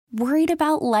Worried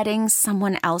about letting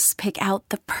someone else pick out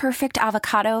the perfect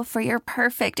avocado for your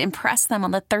perfect impress them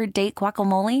on the third date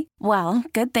guacamole? Well,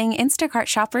 good thing Instacart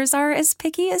shoppers are as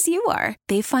picky as you are.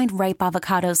 They find ripe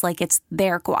avocados like it's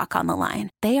their guac on the line.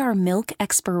 They are milk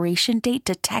expiration date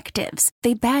detectives.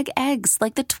 They bag eggs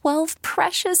like the 12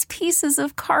 precious pieces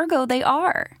of cargo they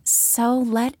are. So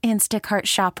let Instacart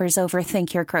shoppers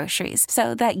overthink your groceries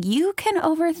so that you can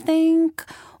overthink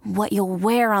what you'll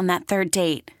wear on that third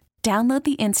date. Download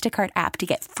the Instacart app to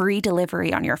get free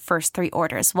delivery on your first 3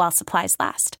 orders while supplies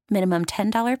last. Minimum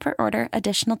 $10 per order.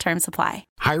 Additional terms apply.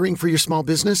 Hiring for your small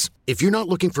business? If you're not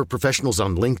looking for professionals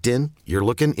on LinkedIn, you're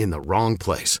looking in the wrong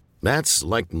place. That's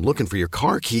like looking for your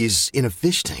car keys in a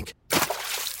fish tank.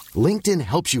 LinkedIn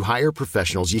helps you hire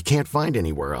professionals you can't find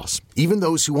anywhere else, even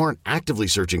those who aren't actively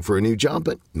searching for a new job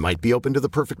but might be open to the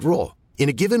perfect role. In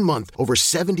a given month, over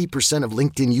 70% of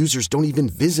LinkedIn users don't even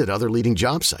visit other leading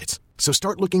job sites. So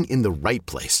start looking in the right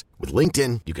place. With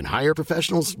LinkedIn, you can hire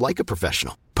professionals like a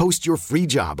professional. Post your free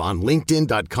job on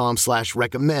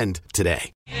linkedin.com/recommend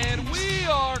today. And we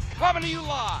are coming to you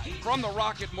live from the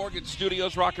Rocket Mortgage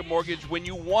Studios. Rocket Mortgage, when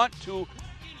you want to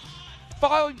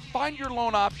find your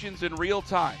loan options in real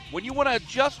time, when you want to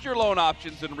adjust your loan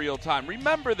options in real time,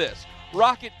 remember this.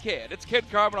 Rocket Kid. It's Kid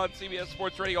Carman on CBS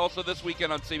Sports Radio. Also this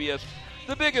weekend on CBS,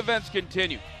 the big events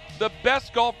continue. The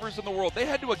best golfers in the world, they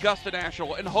head to Augusta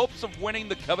National in hopes of winning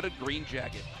the coveted green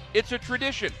jacket. It's a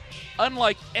tradition,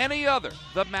 unlike any other,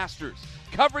 the Masters.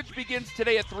 Coverage begins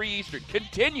today at 3 Eastern,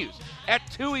 continues at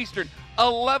 2 Eastern,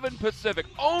 11 Pacific,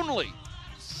 only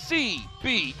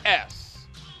CBS.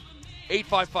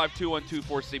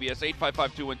 855-212-4CBS,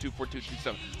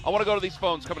 855-212-4237. I want to go to these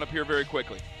phones coming up here very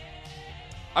quickly.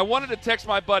 I wanted to text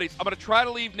my buddies. I'm going to try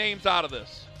to leave names out of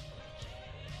this,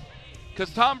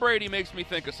 because Tom Brady makes me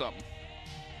think of something.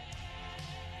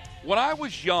 When I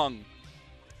was young,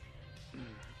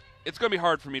 it's going to be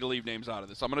hard for me to leave names out of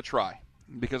this. I'm going to try,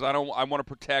 because I want to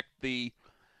protect the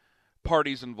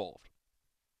parties involved.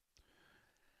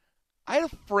 I had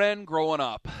a friend growing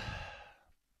up.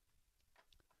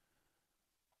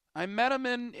 I met him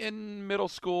in middle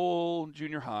school,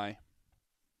 junior high.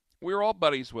 We were all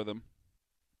buddies with him.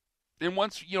 And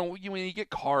once, when you get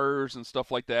cars and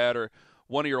stuff like that, or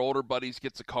one of your older buddies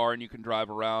gets a car and you can drive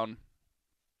around,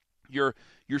 your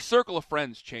circle of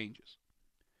friends changes.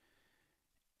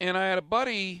 And I had a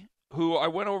buddy who I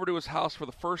went over to his house for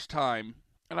the first time,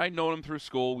 and I'd known him through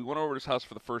school. We went over to his house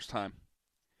for the first time.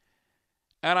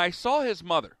 And I saw his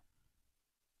mother.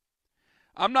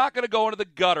 I'm not going to go into the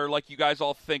gutter like you guys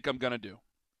all think I'm going to do.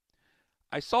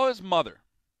 I saw his mother.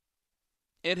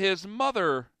 And his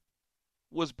mother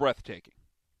was breathtaking.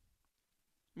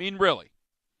 I mean, really.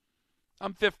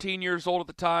 I'm 15 years old at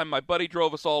the time. My buddy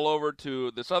drove us all over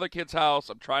to this other kid's house.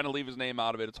 I'm trying to leave his name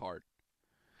out of it. It's hard.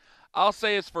 I'll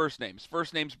say his first name. His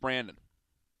first name's Brandon.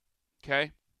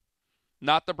 Okay?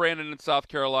 Not the Brandon in South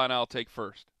Carolina I'll take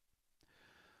first.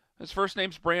 His first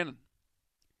name's Brandon.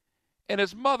 And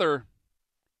his mother,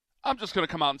 I'm just going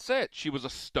to come out and say it, she was a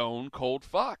stone cold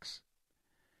fox.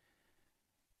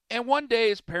 And one day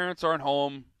his parents aren't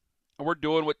home, and we're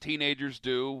doing what teenagers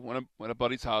do when a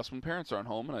buddy's house when parents aren't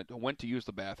home, and I went to use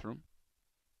the bathroom.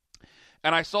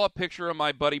 And I saw a picture of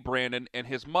my buddy Brandon and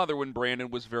his mother when Brandon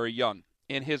was very young.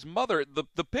 And his mother,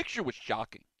 the picture was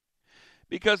shocking,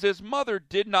 because his mother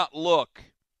did not look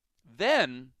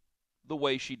then the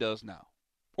way she does now,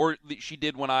 or she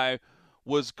did when I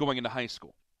was going into high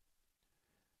school.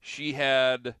 She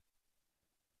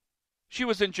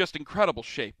was in just incredible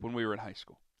shape when we were in high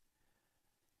school.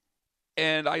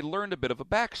 And I learned a bit of a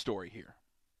backstory here,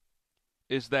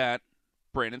 is that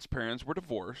Brandon's parents were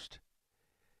divorced,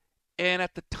 and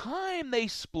at the time they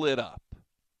split up,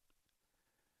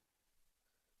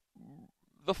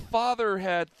 the father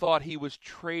had thought he was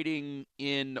trading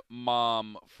in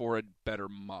mom for a better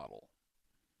model.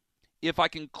 If I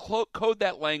can code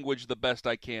that language the best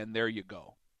I can, there you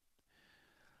go.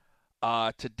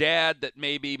 To dad, that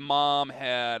maybe mom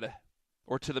had,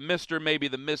 or to the mister, maybe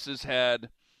the missus had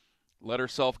let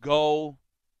herself go,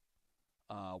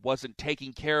 wasn't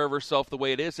taking care of herself the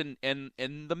way it is, and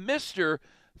the mister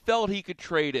felt he could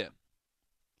trade in.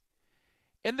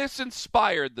 And this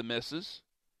inspired the missus.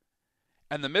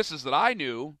 And the missus that I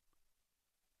knew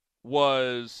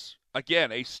was,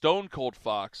 again, a stone-cold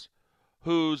fox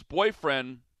whose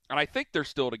boyfriend, and I think they're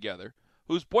still together,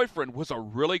 whose boyfriend was a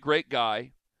really great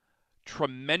guy,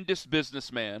 tremendous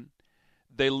businessman.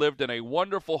 They lived in a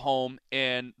wonderful home,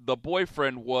 and the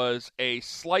boyfriend was a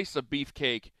slice of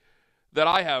beefcake that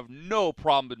I have no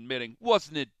problem admitting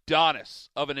was an Adonis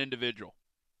of an individual.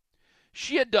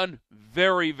 She had done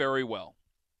very, very well.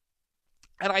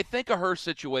 And I think of her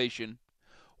situation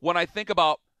when I think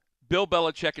about Bill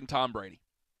Belichick and Tom Brady.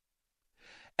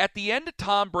 At the end of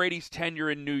Tom Brady's tenure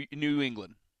in New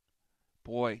England,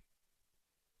 boy,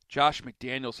 Josh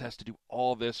McDaniels has to do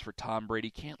all this for Tom Brady.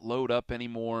 Can't load up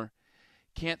anymore.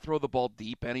 Can't throw the ball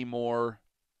deep anymore.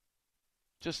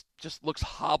 Just looks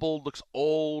hobbled, looks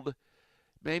old.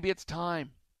 Maybe it's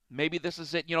time. Maybe this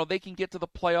is it. They can get to the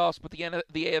playoffs, but the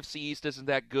AFC East isn't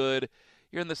that good.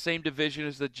 You're in the same division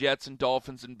as the Jets and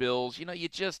Dolphins and Bills.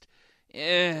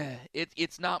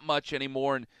 It's not much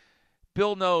anymore. And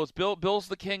Bill knows. Bill's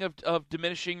the king of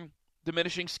diminishing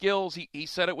skills. He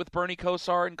said it with Bernie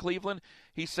Kosar in Cleveland.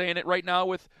 He's saying it right now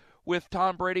with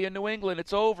Tom Brady in New England.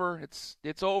 It's over.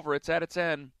 It's over. It's at its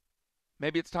end.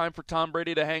 Maybe it's time for Tom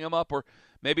Brady to hang him up, or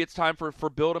maybe it's time for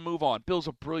Bill to move on. Bill's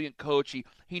a brilliant coach.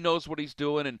 He knows what he's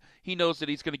doing, and he knows that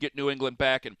he's going to get New England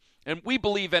back. And we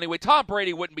believe anyway, Tom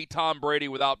Brady wouldn't be Tom Brady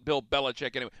without Bill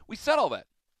Belichick anyway. We said all that.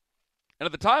 And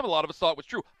at the time, a lot of us thought it was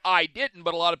true. I didn't,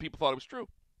 but a lot of people thought it was true.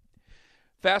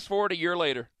 Fast forward a year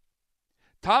later.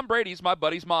 Tom Brady's my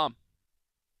buddy's mom.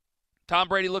 Tom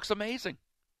Brady looks amazing.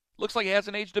 Looks like he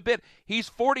hasn't aged a bit. He's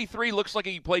 43, looks like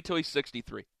he can play till he's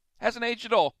 63. Hasn't aged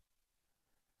at all.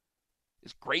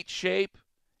 Is great shape,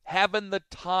 having the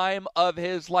time of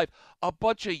his life. A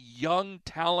bunch of young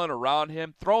talent around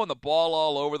him, throwing the ball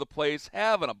all over the place,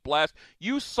 having a blast.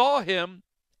 You saw him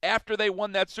after they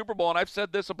won that Super Bowl, and I've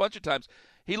said this a bunch of times.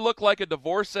 He looked like a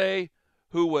divorcee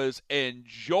who was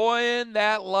enjoying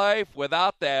that life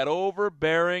without that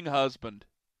overbearing husband.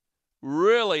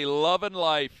 Really loving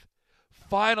life.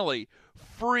 Finally,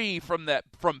 free from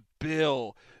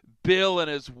Bill. Bill and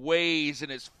his ways and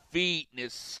his feet and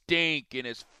his stink and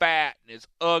his fat and his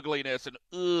ugliness, and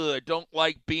I don't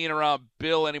like being around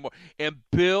Bill anymore. And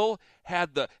Bill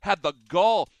had the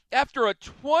gall. After a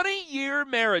 20-year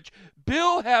marriage,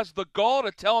 Bill has the gall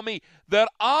to tell me that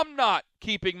I'm not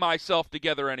keeping myself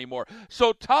together anymore.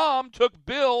 So Tom took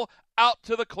Bill out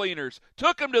to the cleaners.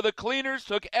 Took him to the cleaners,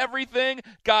 took everything,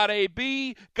 got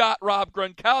AB, got Rob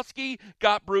Gronkowski,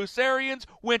 got Bruce Arians,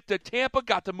 went to Tampa,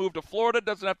 got to move to Florida,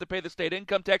 doesn't have to pay the state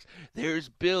income tax. There's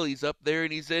Bill. He's up there,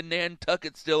 and he's in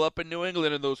Nantucket still up in New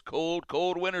England in those cold,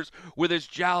 cold winters with his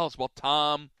jowls, while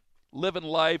Tom living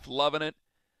life, loving it.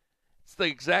 It's the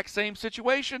exact same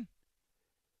situation.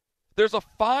 There's a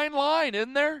fine line,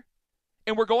 isn't there?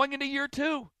 And we're going into year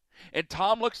 2. And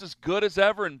Tom looks as good as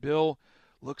ever, and Bill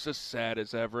looks as sad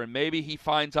as ever. And maybe he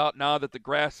finds out now that the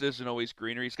grass isn't always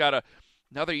greener. He's got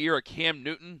another year of Cam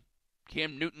Newton.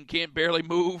 Cam Newton can't barely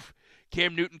move.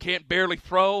 Cam Newton can't barely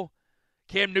throw.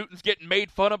 Cam Newton's getting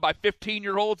made fun of by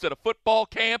 15-year-olds at a football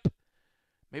camp.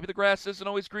 Maybe the grass isn't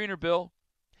always greener, Bill.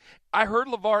 I heard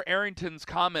LeVar Arrington's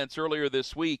comments earlier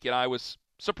this week, and I was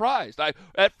surprised.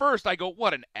 At first, I go,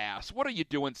 what an ass. What are you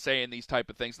doing saying these type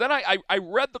of things? Then I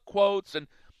read the quotes, and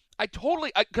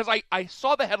because I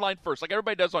saw the headline first, like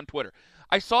everybody does on Twitter.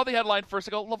 I saw the headline first.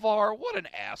 I go, LeVar, what an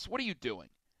ass. What are you doing?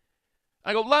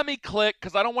 I go, let me click,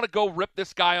 because I don't want to go rip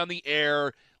this guy on the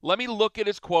air. Let me look at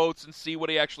his quotes and see what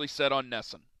he actually said on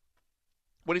Nesson.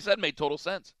 What he said made total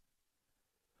sense.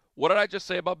 What did I just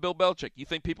say about Bill Belichick? You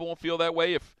think people won't feel that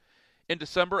way if in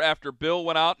December, after Bill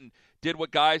went out and did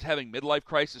what guys having midlife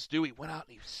crisis do? He went out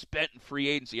and he spent in free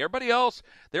agency. Everybody else,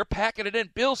 they're packing it in.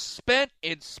 Bill spent.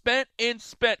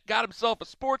 Got himself a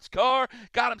sports car,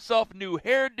 got himself a new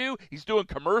hairdo. He's doing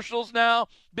commercials now.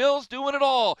 Bill's doing it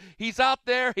all. He's out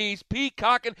there. He's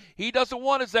peacocking. He doesn't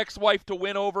want his ex-wife to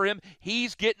win over him.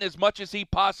 He's getting as much as he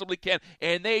possibly can.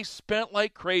 And they spent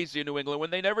like crazy in New England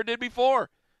when they never did before.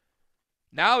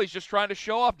 Now he's just trying to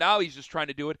show off. Now he's just trying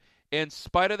to do it in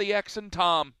spite of the ex and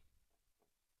Tom.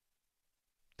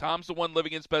 Tom's the one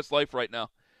living his best life right now.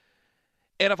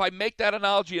 And if I make that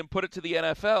analogy and put it to the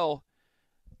NFL,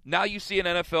 now you see an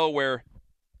NFL where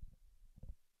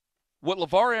what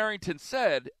LeVar Arrington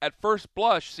said at first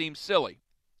blush seems silly.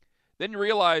 Then you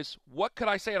realize, what could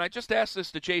I say? And I just asked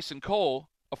this to Jason Cole,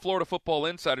 a Florida football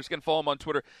insider. You can follow him on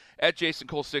Twitter at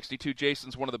JasonCole62.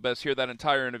 Jason's one of the best. Hear that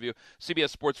entire interview,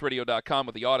 CBSSportsRadio.com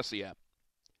with the Odyssey app.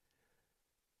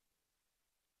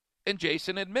 And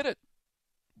Jason admitted,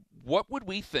 what would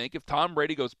we think if Tom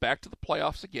Brady goes back to the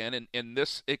playoffs again and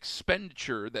this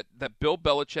expenditure that Bill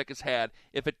Belichick has had,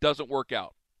 if it doesn't work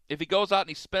out? If he goes out and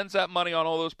he spends that money on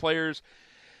all those players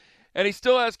and he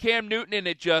still has Cam Newton and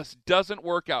it just doesn't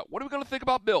work out, what are we going to think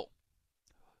about Bill?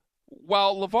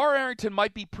 While LeVar Arrington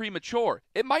might be premature,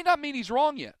 it might not mean he's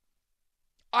wrong yet.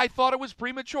 I thought it was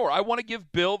premature. I want to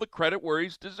give Bill the credit where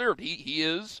he's deserved. He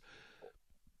is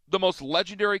the most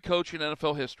legendary coach in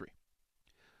NFL history.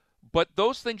 But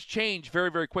those things change very,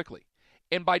 very quickly.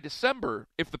 And by December,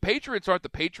 if the Patriots aren't the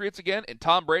Patriots again and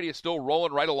Tom Brady is still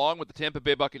rolling right along with the Tampa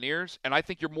Bay Buccaneers, and I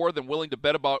think you're more than willing to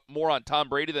bet about more on Tom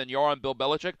Brady than you are on Bill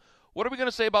Belichick, what are we going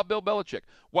to say about Bill Belichick?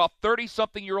 While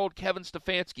 30-something-year-old Kevin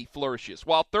Stefanski flourishes,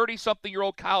 while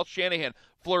 30-something-year-old Kyle Shanahan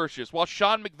flourishes, while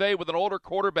Sean McVay with an older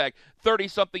quarterback,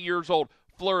 30-something years old,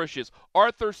 flourishes,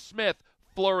 Arthur Smith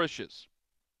flourishes.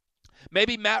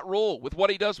 Maybe Matt Rule with what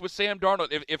he does with Sam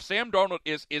Darnold. If Sam Darnold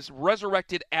is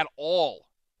resurrected at all,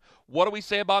 what do we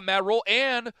say about Matt Rule?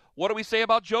 And what do we say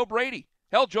about Joe Brady?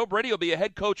 Hell, Joe Brady will be a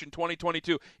head coach in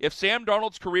 2022. If Sam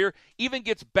Darnold's career even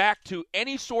gets back to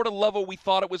any sort of level we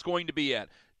thought it was going to be at,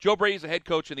 Joe Brady's a head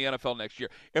coach in the NFL next year.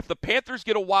 If the Panthers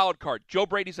get a wild card, Joe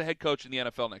Brady's a head coach in the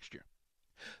NFL next year.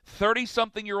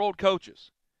 30-something-year-old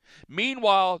coaches.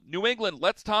 Meanwhile, New England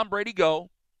lets Tom Brady go.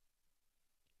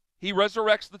 He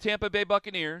resurrects the Tampa Bay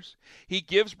Buccaneers. He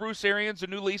gives Bruce Arians a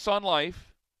new lease on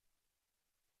life.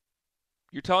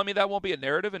 You're telling me that won't be a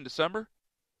narrative in December?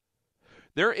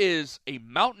 There is a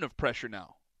mountain of pressure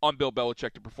now on Bill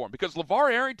Belichick to perform because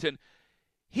LeVar Arrington,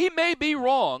 he may be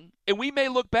wrong, and we may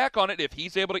look back on it if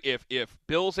he's able to. If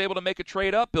Bill's able to make a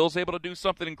trade up, Bill's able to do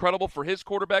something incredible for his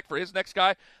quarterback, for his next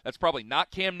guy. That's probably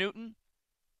not Cam Newton.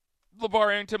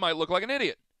 LeVar Arrington might look like an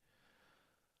idiot,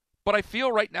 but I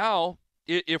feel right now,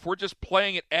 if we're just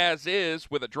playing it as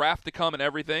is with a draft to come and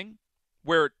everything,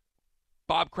 where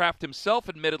Bob Kraft himself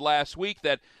admitted last week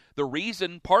that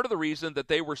part of the reason that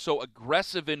they were so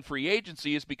aggressive in free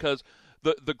agency is because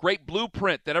the great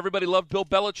blueprint that everybody loved Bill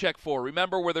Belichick for.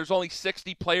 Remember, where there's only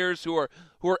 60 players who are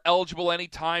eligible any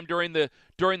time during the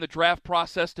draft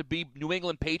process to be New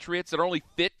England Patriots that are only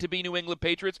fit to be New England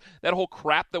Patriots. That whole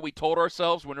crap that we told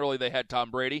ourselves when really they had Tom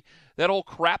Brady. That whole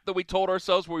crap that we told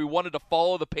ourselves where we wanted to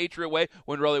follow the Patriot way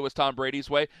when really it was Tom Brady's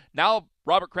way. Now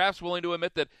Robert Kraft's willing to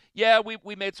admit that, yeah,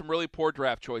 we made some really poor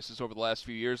draft choices over the last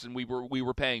few years, and we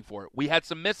were paying for it. We had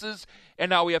some misses,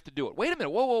 and now we have to do it. Wait a minute,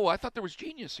 whoa, I thought there was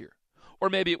genius here. Or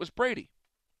maybe it was Brady.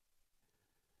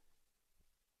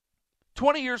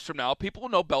 20 years from now, people will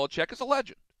know Belichick as a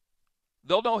legend.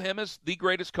 They'll know him as the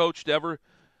greatest coach to ever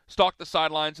stalk the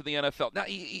sidelines of the NFL. Now,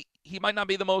 he might not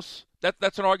be the most –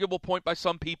 that's an arguable point by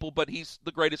some people, but he's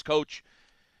the greatest coach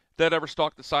that ever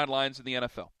stalked the sidelines in the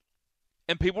NFL.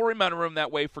 And people remember him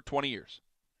that way for 20 years.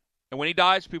 And when he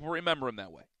dies, people remember him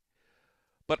that way.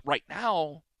 But right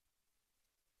now,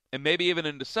 and maybe even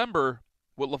in December,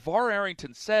 what LeVar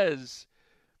Arrington says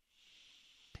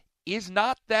is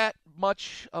not that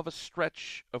much of a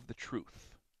stretch of the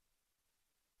truth.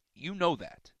 You know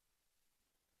that.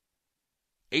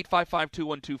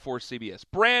 855-2124-CBS.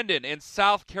 Brandon in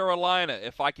South Carolina,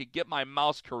 if I could get my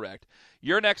mouse correct.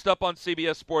 You're next up on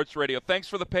CBS Sports Radio. Thanks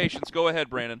for the patience. Go ahead,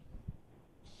 Brandon.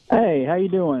 Hey, how you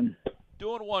doing?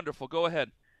 Doing wonderful. Go ahead.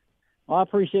 Well, I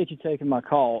appreciate you taking my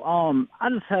call. I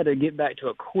just had to get back to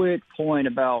a quick point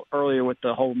about earlier with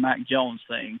the whole Mac Jones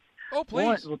thing. Oh,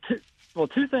 please.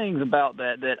 Two things about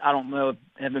that I don't know if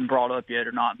have been brought up yet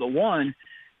or not. But one,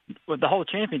 with the whole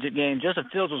championship game, Justin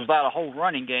Fields was without a whole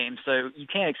running game, so you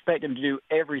can't expect him to do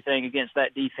everything against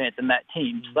that defense and that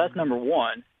team. So that's number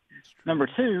one. Number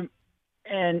two,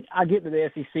 and I get that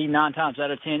the SEC 9 times out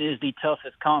of 10 is the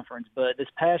toughest conference, but this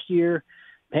past year,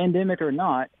 pandemic or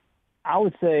not, I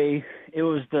would say it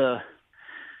was the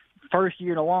first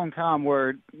year in a long time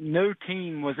where no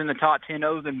team was in the top 10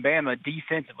 other than Bama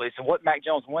defensively. So what Mac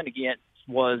Jones went against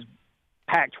was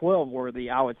Pac-12 worthy,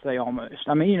 I would say almost.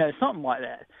 I mean, something like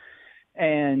that.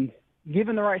 And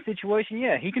given the right situation,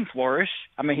 yeah, he can flourish.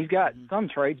 I mean, he's got some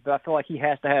traits, but I feel like he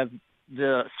has to have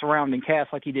the surrounding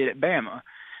cast like he did at Bama.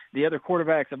 The other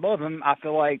quarterbacks above him, I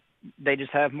feel like they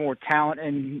just have more talent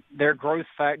and their growth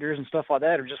factors and stuff like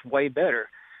that are just way better.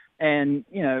 And,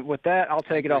 with that, I'll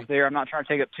take it off there. I'm not trying to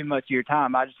take up too much of your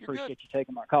time. I just appreciate you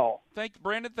taking my call.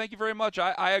 Brandon. Thank you very much.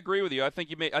 I agree with you. I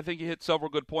think you hit several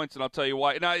good points, and I'll tell you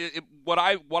why. Now, what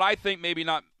I think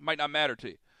might not matter to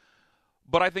you,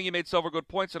 but I think you made several good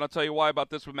points, and I'll tell you why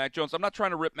about this with Mac Jones. I'm not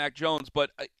trying to rip Mac Jones,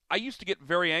 but I used to get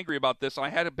very angry about this. I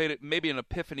had maybe an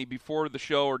epiphany before the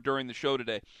show or during the show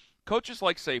today. Coaches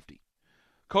like safety.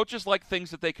 Coaches like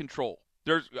things that they control.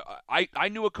 I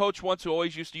knew a coach once who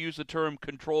always used to use the term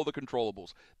control the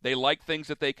controllables. They like things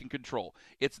that they can control.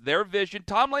 It's their vision.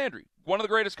 Tom Landry, one of the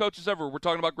greatest coaches ever. We're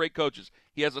talking about great coaches.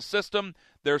 He has a system.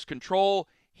 There's control.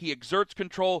 He exerts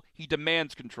control. He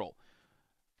demands control.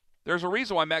 There's a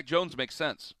reason why Mac Jones makes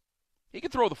sense. He can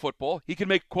throw the football. He can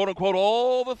make, quote-unquote,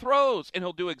 all the throws, and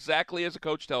he'll do exactly as a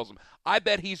coach tells him. I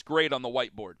bet he's great on the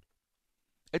whiteboard.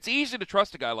 It's easy to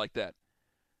trust a guy like that.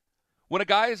 When a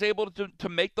guy is able to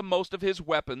make the most of his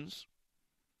weapons,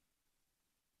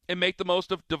 and make the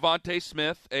most of Devontae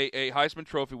Smith, a Heisman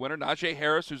Trophy winner, Najee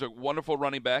Harris, who's a wonderful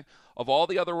running back, of all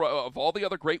the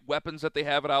other great weapons that they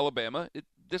have at Alabama.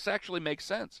 This actually makes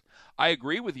sense. I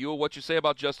agree with you on what you say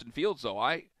about Justin Fields, though.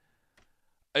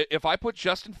 If I put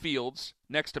Justin Fields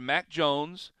next to Mac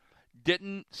Jones,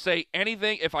 didn't say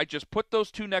anything, if I just put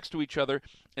those two next to each other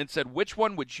and said, which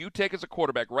one would you take as a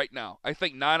quarterback right now? I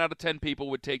think 9 out of 10 people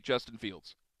would take Justin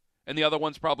Fields. And the other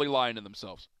one's probably lying to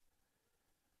themselves.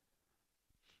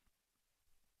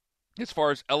 As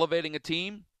far as elevating a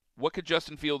team, what could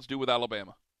Justin Fields do with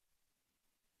Alabama?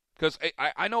 Because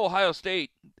I know Ohio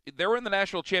State, they're in the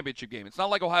national championship game. It's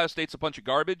not like Ohio State's a bunch of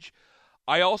garbage.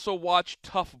 I also watched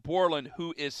Tough Borland,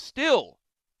 who is still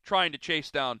trying to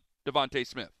chase down Devontae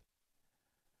Smith.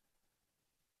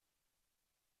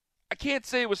 I can't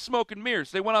say it was smoke and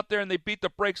mirrors. They went out there and they beat the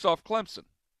brakes off Clemson.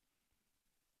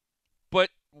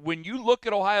 But when you look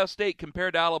at Ohio State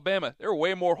compared to Alabama, there are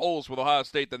way more holes with Ohio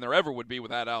State than there ever would be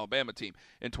with that Alabama team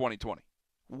in 2020.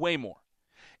 Way more.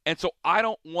 And so I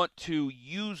don't want to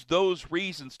use those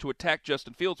reasons to attack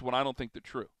Justin Fields when I don't think they're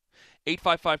true.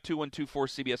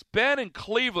 855-2124-CBS. Ben in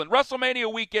Cleveland.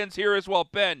 WrestleMania weekend's here as well.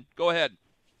 Ben, go ahead.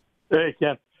 Hey,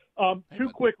 Ken. Two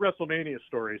quick WrestleMania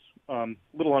stories, a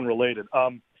little unrelated.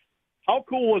 How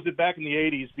cool was it back in the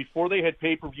 80s before they had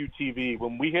pay-per-view TV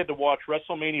when we had to watch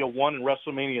WrestleMania 1 and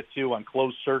WrestleMania 2 on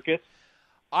closed circuit?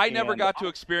 I never got to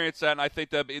experience that, and I think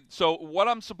that so what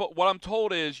I'm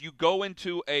told is you go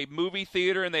into a movie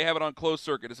theater and they have it on closed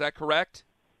circuit. Is that correct?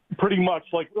 Pretty much.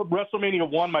 Like WrestleMania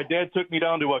 1, my dad took me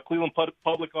down to a Cleveland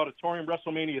Public Auditorium.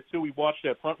 WrestleMania 2, we watched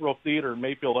at Front Row Theater in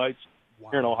Mayfield Heights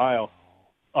here in Ohio.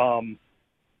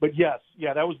 But yes,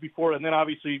 that was before, and then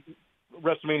obviously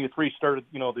WrestleMania 3 started,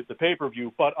 the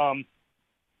pay-per-view. But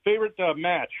favorite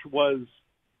match was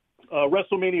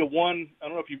WrestleMania 1. I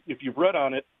don't know if you've read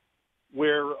on it,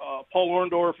 where Paul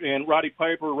Orndorff and Roddy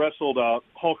Piper wrestled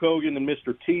Hulk Hogan and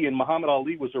Mr. T, and Muhammad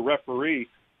Ali was a referee.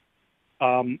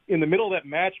 In the middle of that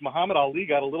match, Muhammad Ali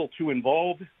got a little too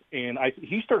involved, and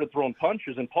he started throwing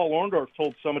punches, and Paul Orndorff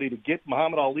told somebody to get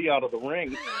Muhammad Ali out of the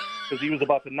ring because he was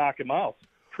about to knock him out.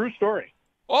 True story.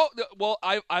 Oh, well,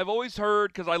 I've always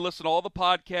heard, because I listen to all the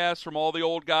podcasts from all the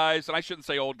old guys, and I shouldn't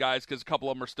say old guys because a couple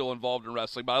of them are still involved in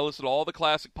wrestling, but I listen to all the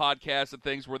classic podcasts and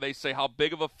things where they say how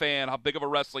big of a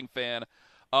wrestling fan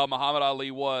Muhammad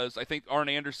Ali was. I think Arn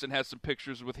Anderson has some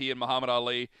pictures with he and Muhammad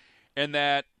Ali, and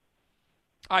that,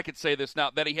 I could say this now,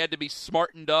 that he had to be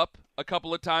smartened up a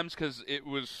couple of times because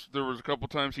there was a couple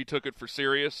of times he took it for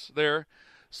serious there.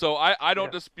 So I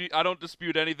don't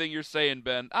dispute anything you're saying,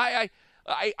 Ben.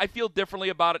 I feel differently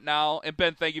about it now, and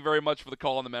Ben, thank you very much for the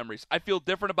call on the memories. I feel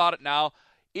different about it now.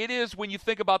 It is, when you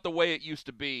think about the way it used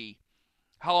to be,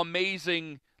 how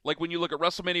amazing, like when you look at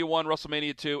WrestleMania 1,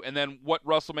 WrestleMania 2, and then what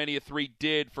WrestleMania 3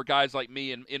 did for guys like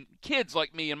me and kids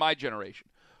like me in my generation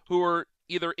who were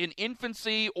either in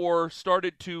infancy or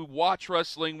started to watch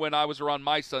wrestling when I was around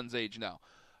my son's age now.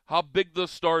 How big the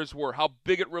stars were, how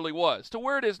big it really was, to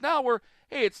where it is now where,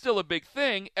 hey, it's still a big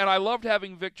thing, and I loved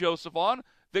having Vic Joseph on.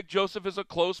 Vic Joseph is a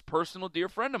close, personal, dear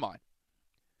friend of mine.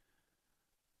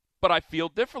 But I feel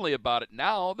differently about it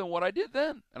now than what I did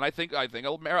then. And I think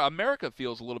America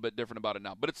feels a little bit different about it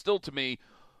now. But it's still, to me,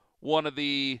 one of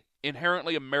the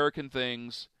inherently American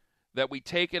things that we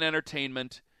take in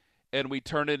entertainment and we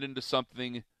turn it into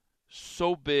something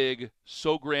so big,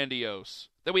 so grandiose,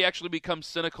 that we actually become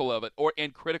cynical of it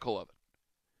and critical of it.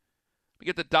 We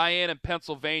get to Diane in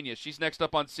Pennsylvania. She's next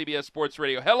up on CBS Sports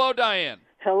Radio. Hello, Diane.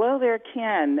 Hello there,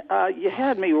 Ken. You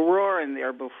had me roaring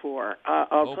there before.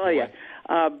 I'll tell you.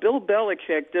 Bill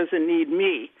Belichick doesn't need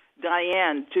me,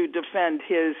 Diane, to defend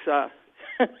his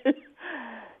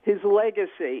his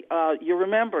legacy. You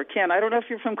remember, Ken, I don't know if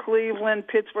you're from Cleveland,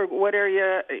 Pittsburgh, what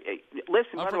area.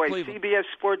 Listen, by the way, Cleveland. CBS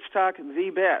Sports Talk,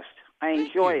 the best. I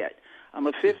enjoy it. I'm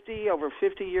a over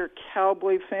 50-year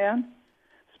Cowboy fan.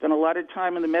 Spent a lot of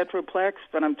time in the Metroplex,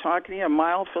 but I'm talking to you a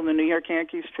mile from the New York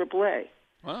Yankees AAA.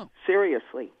 Wow.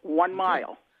 Seriously, 1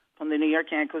 mile from the New York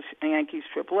Yankees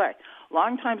AAA.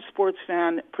 Longtime sports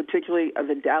fan, particularly of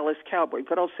the Dallas Cowboys.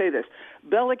 But I'll say this.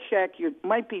 Belichick, you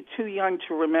might be too young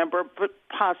to remember, but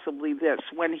possibly this,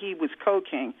 when he was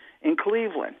coaching in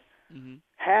Cleveland. Mm-hmm.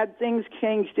 Had things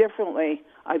changed differently,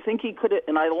 I think he could have,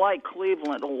 and I like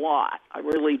Cleveland a lot. I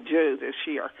really do this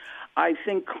year. I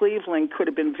think Cleveland could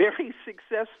have been very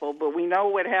successful, but we know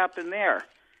what happened there.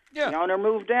 Yeah. The owner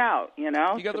moved out, You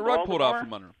got the rug pulled out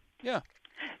from under him. Yeah.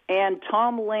 And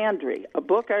Tom Landry, a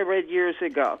book I read years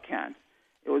ago, Ken.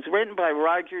 It was written by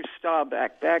Roger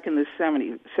Staubach back in the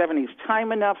 70s,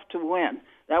 Time Enough to Win.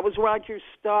 That was Roger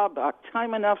Staubach,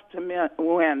 Time Enough to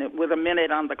Win, with a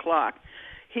minute on the clock.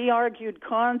 He argued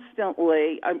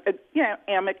constantly,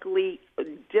 amicably,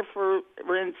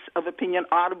 difference of opinion,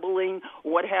 audibly,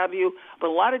 what have you. But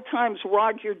a lot of times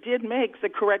Roger did make the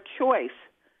correct choice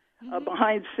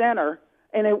behind center,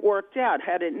 and it worked out.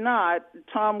 Had it not,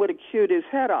 Tom would have chewed his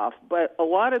head off. But a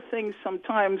lot of things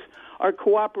sometimes are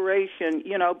cooperation,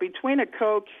 between a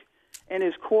coach and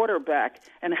his quarterback.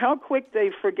 And how quick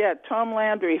they forget. Tom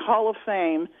Landry, Hall of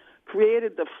Fame,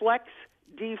 created the flex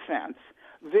defense.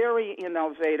 Very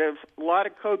innovative. A lot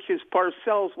of coaches,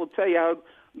 Parcells, will tell you how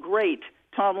great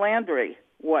Tom Landry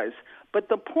was. But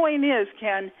the point is,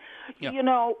 Ken,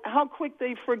 how quick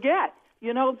they forget.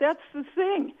 That's the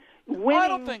thing.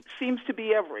 Winning seems to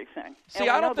be everything. See,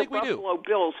 I don't think we do. The Buffalo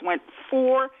Bills went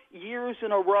 4 years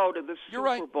in a row to the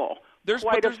Super Bowl. There's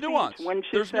nuance.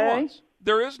 There's nuance.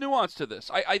 There is nuance to this.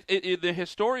 The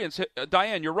historians,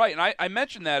 Diane, you're right, and I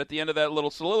mentioned that at the end of that little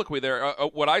soliloquy there,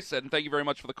 what I said, and thank you very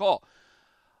much for the call.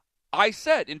 I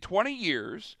said in 20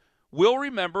 years, we'll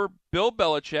remember Bill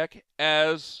Belichick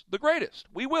as the greatest.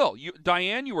 We will.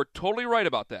 Diane, you were totally right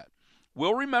about that.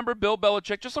 We'll remember Bill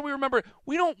Belichick just so we remember.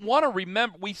 We don't want to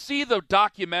remember. We see the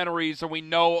documentaries and we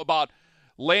know about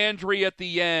Landry at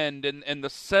the end and the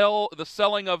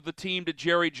selling of the team to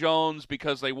Jerry Jones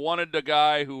because they wanted a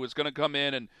guy who was going to come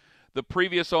in, and the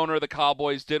previous owner of the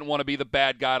Cowboys didn't want to be the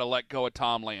bad guy to let go of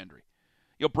Tom Landry.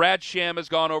 Brad Sham has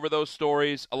gone over those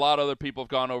stories. A lot of other people have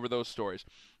gone over those stories.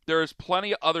 There's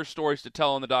plenty of other stories to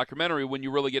tell in the documentary when you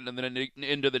really get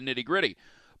into the nitty-gritty.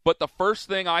 But the first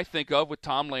thing I think of with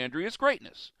Tom Landry is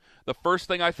greatness. The first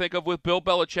thing I think of with Bill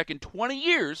Belichick in 20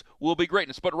 years will be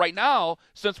greatness. But right now,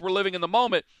 since we're living in the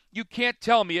moment, you can't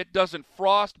tell me it doesn't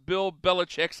frost Bill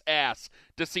Belichick's ass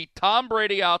to see Tom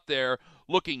Brady out there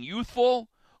looking youthful,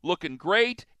 looking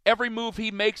great. Every move he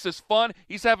makes is fun.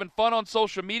 He's having fun on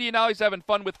social media now. He's having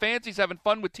fun with fans. He's having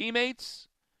fun with teammates.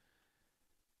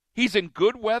 He's in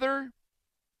good weather.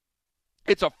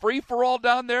 It's a free-for-all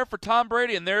down there for Tom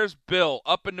Brady, and there's Bill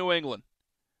up in New England.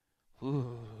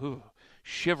 Ooh,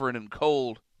 shivering and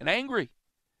cold and angry.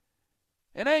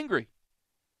 And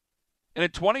in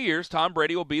 20 years, Tom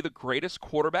Brady will be the greatest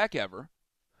quarterback ever.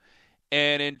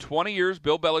 And in 20 years,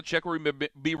 Bill Belichick will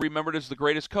be remembered as the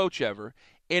greatest coach ever.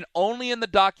 And only in the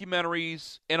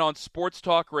documentaries and on sports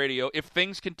talk radio, if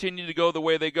things continue to go the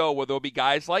way they go, where there'll be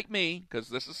guys like me, because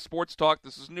this is sports talk,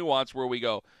 this is nuance, where we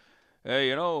go,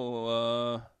 hey,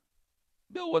 Bill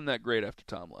wasn't that great after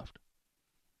Tom left.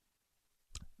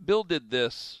 Bill did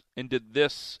this and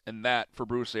that for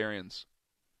Bruce Arians.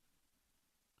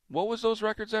 What was those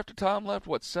records after Tom left?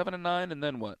 7-9, and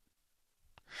then what?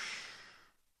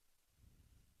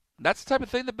 That's the type of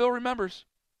thing that Bill remembers.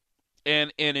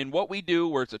 And in what we do,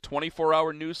 where it's a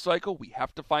 24-hour news cycle, we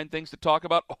have to find things to talk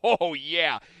about. Oh,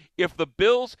 yeah. If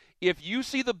you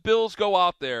see the Bills go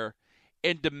out there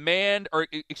and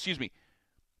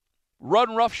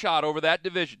run roughshod over that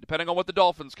division, depending on what the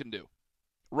Dolphins can do,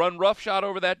 run roughshod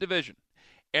over that division,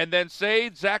 and then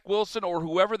say Zach Wilson or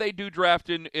whoever they do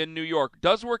draft in New York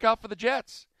does work out for the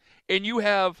Jets, and you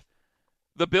have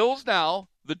the Bills now,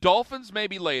 the Dolphins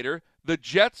maybe later, the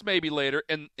Jets maybe later,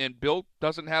 and Bill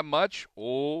doesn't have much.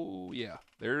 Oh, yeah.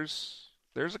 There's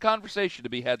a conversation to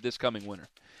be had this coming winter.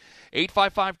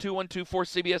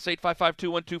 855-2124-CBS,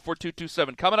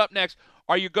 855-212-4227. Coming up next,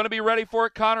 are you going to be ready for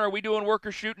it, Connor? Are we doing work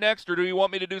or shoot next, or do you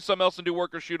want me to do something else and do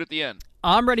work or shoot at the end?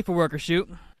 I'm ready for work or shoot.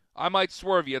 I might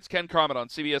swerve you. It's Ken Carman on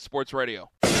CBS Sports Radio.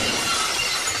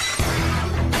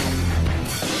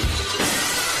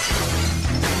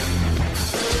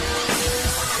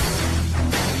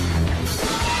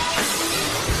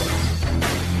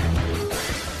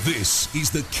 This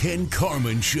is the Ken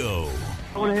Carman Show.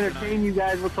 I want to entertain you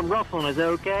guys with some wrestling. Is that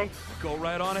okay? Go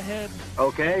right on ahead.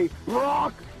 Okay.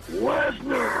 Brock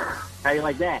Lesnar. How you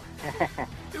like that?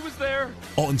 It was there.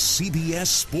 On CBS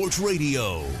Sports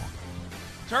Radio.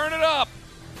 Turn it up.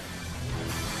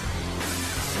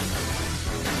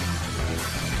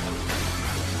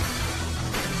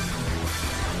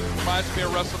 Reminds me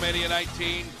of WrestleMania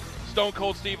 19. Stone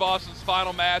Cold Steve Austin's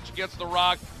final match against The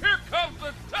Rock. Here comes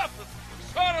the toughest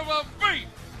son of a beast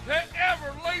to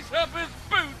ever lace up his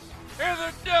boots in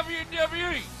the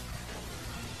WWE.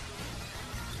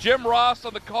 Jim Ross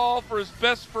on the call for his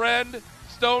best friend,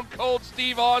 Stone Cold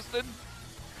Steve Austin.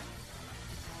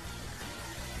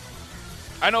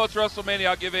 I know it's WrestleMania.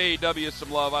 I'll give AEW some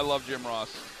love. I love Jim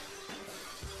Ross.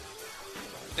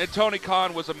 And Tony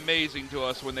Khan was amazing to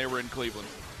us when they were in Cleveland.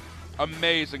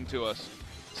 Amazing to us.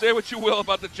 Say what you will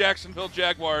about the Jacksonville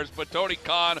Jaguars, but Tony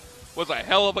Khan was a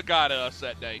hell of a guy to us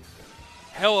that day.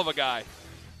 Hell of a guy.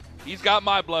 He's got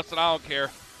my blessing. I don't care.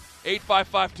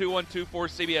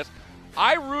 855-2124-CBS.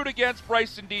 I root against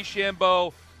Bryson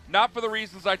DeChambeau Not for the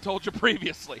reasons I told you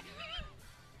previously.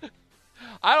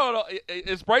 I don't know.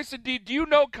 Is Bryson do you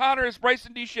know, Connor, is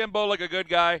Bryson DeChambeau like a good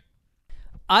guy?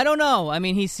 I don't know. I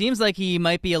mean, he seems like he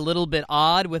might be a little bit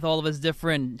odd with all of his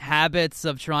different habits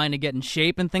of trying to get in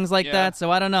shape and things like that,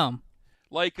 so I don't know.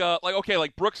 Like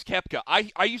Brooks Koepka.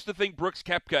 I used to think Brooks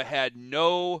Koepka had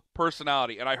no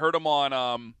personality, and I heard him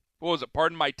on, what was it,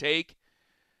 Pardon My Take?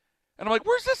 And I'm like,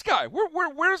 where's this guy?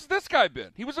 Where's this guy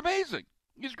been? He was amazing.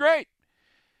 He's great.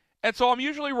 And so I'm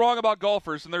usually wrong about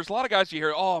golfers, and there's a lot of guys you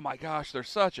hear, oh, my gosh, they're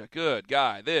such a good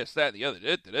guy, this, that, and the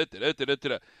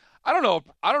other. I don't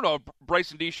know if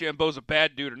Bryson DeChambeau's a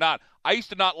bad dude or not. I used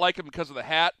to not like him because of the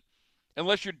hat.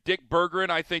 Unless you're Dick Bergeron,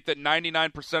 I think that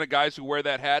 99% of guys who wear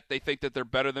that hat, they think that they're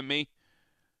better than me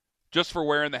just for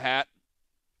wearing the hat.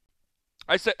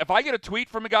 I said, if I get a tweet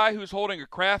from a guy who's holding a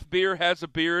craft beer, has a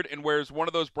beard, and wears one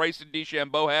of those Bryson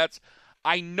DeChambeau hats,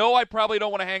 I know I probably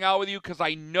don't want to hang out with you because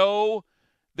I know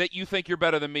that you think you're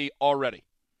better than me already.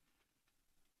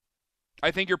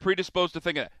 I think you're predisposed to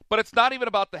thinking that. But it's not even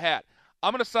about the hat.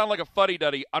 I'm going to sound like a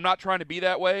fuddy-duddy. I'm not trying to be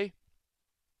that way.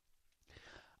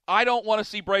 I don't want to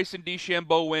see Bryson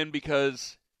DeChambeau win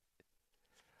because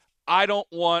I don't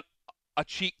want a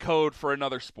cheat code for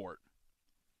another sport.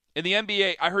 In the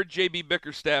NBA, I heard J.B.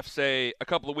 Bickerstaff say a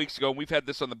couple of weeks ago, and we've had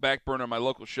this on the back burner on my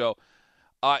local show,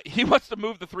 he wants to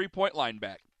move the three-point line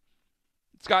back.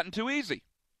 It's gotten too easy.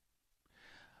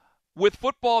 With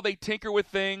football, they tinker with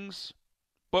things.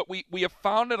 But we have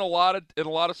found in a lot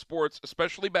of sports,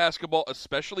 especially basketball,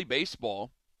 especially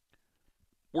baseball,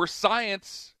 where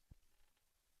science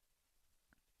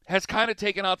has kind of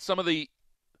taken out some of the,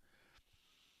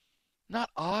 not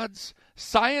odds,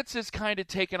 science has kind of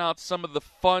taken out some of the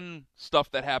fun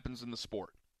stuff that happens in the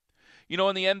sport. You know,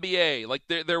 in the NBA, like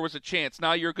there was a chance.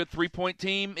 Now you're a good three-point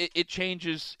team. It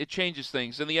changes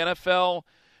things. In the NFL,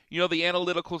 you know, the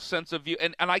analytical sense of view.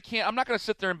 And I'm not going to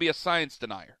sit there and be a science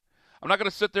denier. I'm not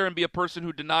going to sit there and be a person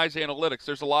who denies analytics.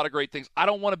 There's a lot of great things. I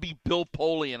don't want to be Bill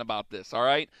Polian about this, all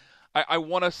right? I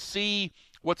want to see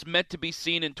what's meant to be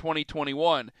seen in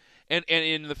 2021 and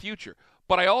in the future.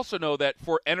 But I also know that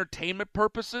for entertainment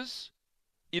purposes,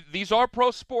 these are pro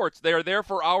sports. They are there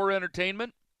for our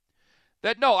entertainment.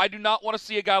 That, no, I do not want to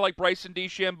see a guy like Bryson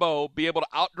DeChambeau be able to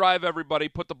outdrive everybody,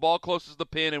 put the ball closest to the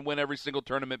pin, and win every single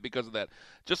tournament because of that.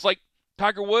 Just like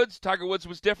Tiger Woods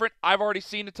was different. I've already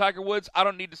seen the Tiger Woods. I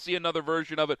don't need to see another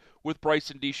version of it with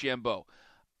Bryson DeChambeau.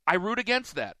 I root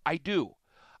against that. I do.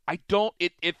 I don't.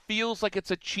 It feels like it's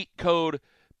a cheat code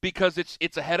because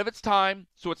it's ahead of its time,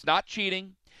 so it's not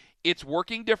cheating. It's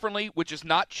working differently, which is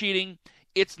not cheating.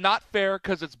 It's not fair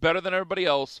because it's better than everybody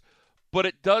else, but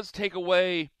it does take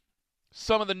away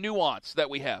some of the nuance that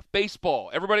we have. Baseball,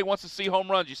 everybody wants to see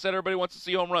home runs. You said everybody wants to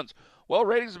see home runs. Well,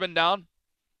 ratings have been down.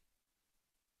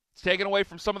 It's taken away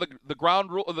from some of the ground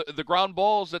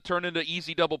balls that turn into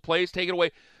easy double plays, taking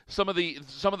away some of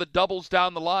the doubles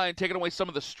down the line, taking away some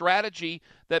of the strategy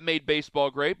that made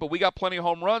baseball great. But we got plenty of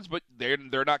home runs, but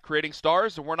they're not creating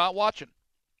stars, and we're not watching.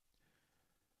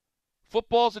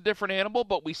 Football's a different animal,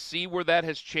 but we see where that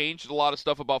has changed a lot of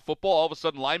stuff about football. All of a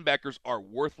sudden, linebackers are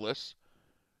worthless.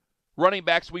 Running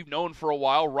backs, we've known for a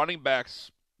while. Running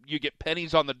backs, you get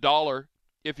pennies on the dollar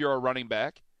if you're a running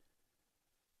back.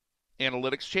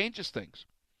 Analytics changes things.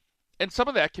 And some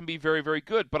of that can be very, very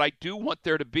good. But I do want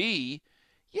there to be,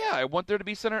 I want there to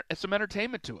be some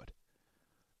entertainment to it.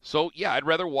 So, I'd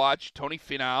rather watch Tony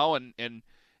Finau and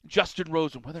Justin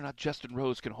Rose and whether or not Justin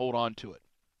Rose can hold on to it.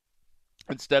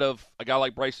 Instead of a guy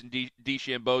like Bryson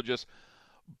DeChambeau just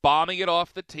bombing it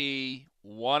off the tee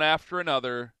one after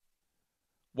another.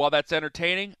 While that's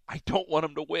entertaining, I don't want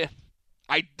him to win.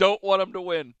 I don't want him to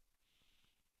win.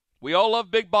 We all love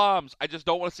big bombs. I just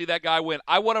don't want to see that guy win.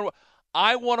 I want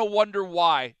to wonder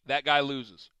why that guy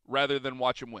loses rather than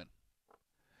watch him win.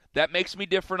 That makes me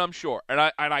different, I'm sure.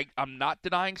 And I'm not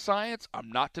denying science.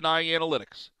 I'm not denying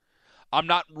analytics. I'm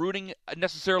not rooting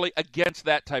necessarily against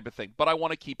that type of thing, but I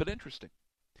want to keep it interesting.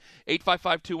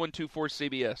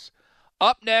 855-2124-CBS.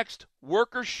 Up next,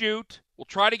 work or shoot. We'll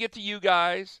try to get to you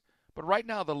guys. But right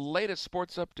now, the latest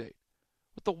sports update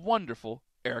with the wonderful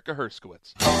Erica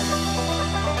Herskowitz.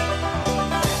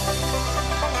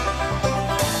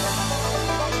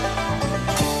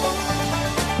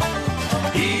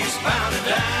 Eastbound and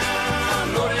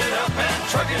down, loaded up and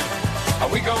trucking. Are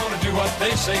we going to do what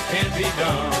they say can't be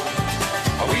done?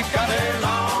 We've got a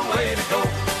long way to go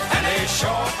and a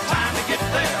short time to get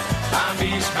there. I'm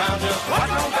eastbound, just watch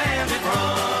no bandit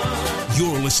run.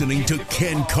 You're listening to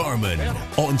Ken Carman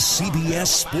on CBS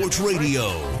Sports Radio.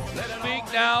 Speak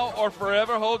now or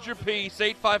forever hold your peace.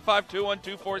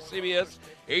 855-2124-CBS,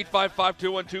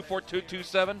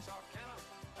 855-2124-2227.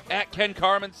 At Ken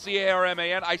Carman, Carman.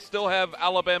 I still have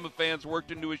Alabama fans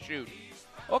worked into a shoot.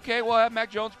 Okay, well, have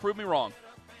Mac Jones prove me wrong.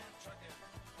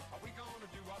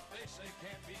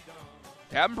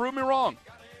 Have him prove me wrong.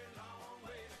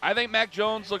 I think Mac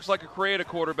Jones looks like a creative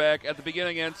quarterback at the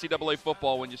beginning of NCAA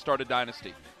football when you start a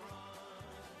dynasty.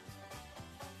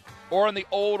 Or in the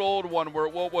old one where,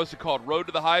 what was it called, Road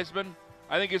to the Heisman?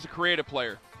 I think he's a creative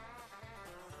player.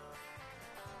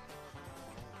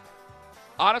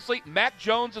 Honestly, Mac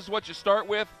Jones is what you start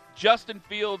with. Justin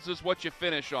Fields is what you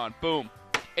finish on. Boom.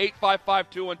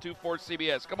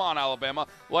 855-212-4CBS. Come on, Alabama.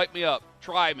 Light me up.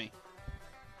 Try me.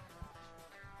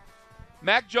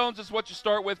 Mac Jones is what you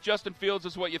start with. Justin Fields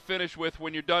is what you finish with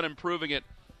when you're done improving it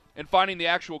and finding the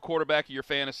actual quarterback of your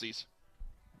fantasies.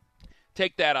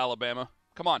 Take that, Alabama.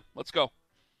 Come on, let's go.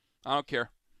 I don't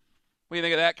care. What do you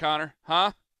think of that, Connor?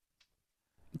 Huh?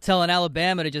 I'm telling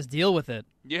Alabama to just deal with it.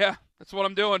 Yeah, that's what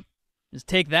I'm doing. Just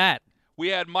take that. We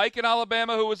had Mike in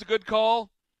Alabama, who was a good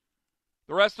call.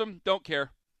 The rest of them, don't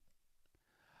care.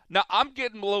 Now, I'm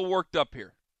getting a little worked up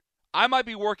here. I might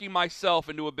be working myself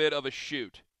into a bit of a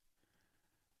shoot.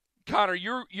 Connor,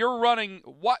 you're running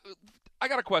what? I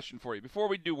got a question for you before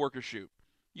we do work or shoot.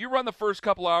 You run the first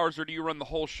couple hours, or do you run the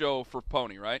whole show for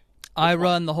Pony, right? I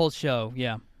run the whole show,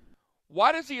 yeah.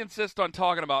 Why does he insist on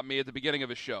talking about me at the beginning of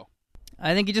his show?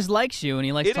 I think he just likes you, and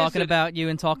he likes talking about you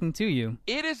and talking to you.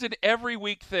 It is an every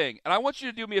week thing, and I want you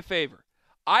to do me a favor.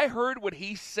 I heard what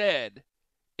he said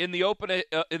in the open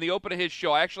of his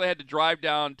show. I actually had to drive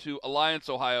down to Alliance,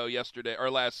 Ohio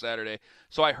last Saturday,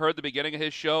 so I heard the beginning of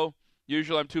his show.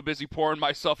 Usually I'm too busy pouring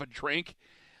myself a drink.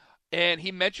 And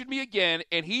he mentioned me again,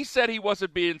 and he said he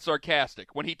wasn't being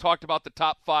sarcastic when he talked about the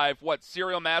top 5,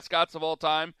 cereal mascots of all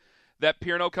time that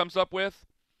Pierno comes up with.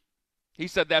 He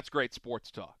said that's great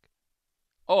sports talk.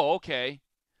 Oh, okay.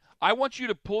 I want you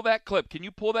to pull that clip. Can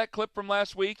you pull that clip from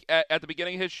last week at the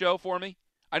beginning of his show for me?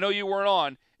 I know you weren't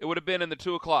on. It would have been in the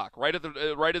 2 o'clock, right at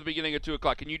the beginning of 2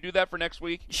 o'clock. Can you do that for next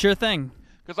week? Sure thing.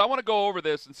 Because I want to go over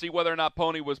this and see whether or not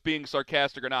Pony was being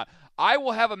sarcastic or not. I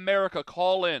will have America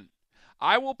call in.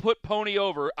 I will put Pony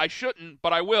over. I shouldn't,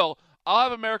 but I will. I'll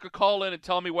have America call in and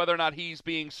tell me whether or not he's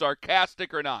being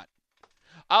sarcastic or not.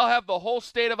 I'll have the whole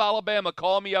state of Alabama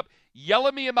call me up, yell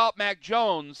at me about Mac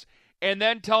Jones, and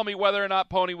then tell me whether or not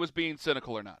Pony was being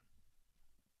cynical or not.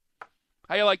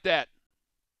 How you like that?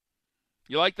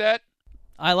 You like that?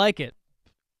 I like it.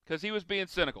 Because he was being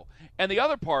cynical. And the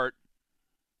other part,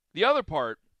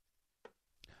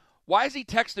 why is he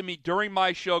texting me during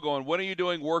my show going, when are you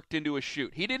doing worked into a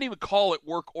shoot? He didn't even call it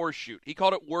work or shoot. He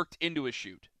called it worked into a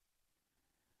shoot.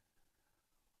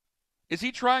 Is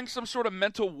he trying some sort of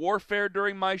mental warfare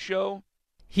during my show?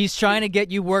 He's trying to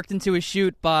get you worked into a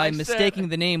shoot by mistaking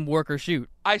the name work or shoot.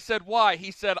 I said, why?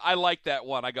 He said, I like that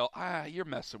one. I go, you're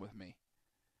messing with me.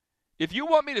 If you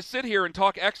want me to sit here and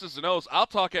talk X's and O's, I'll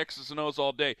talk X's and O's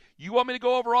all day. You want me to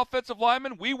go over offensive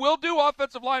linemen? We will do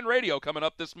offensive line radio coming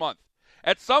up this month.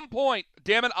 At some point,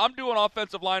 damn it, I'm doing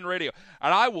offensive line radio,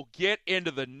 and I will get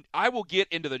into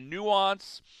the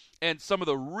nuance and some of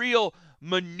the real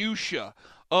minutia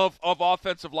of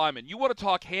offensive linemen. You want to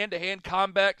talk hand-to-hand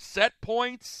combat, set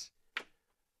points?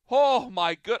 Oh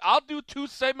my good! I'll do 2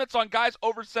 segments on guys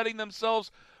oversetting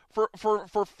themselves for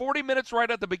 40 minutes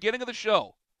right at the beginning of the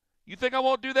show. You think I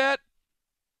won't do that?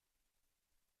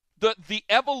 The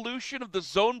evolution of the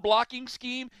zone blocking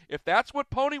scheme, if that's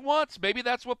what Pony wants, maybe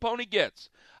that's what Pony gets.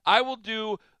 I will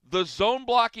do the zone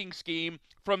blocking scheme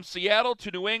from Seattle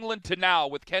to New England to now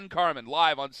with Ken Carman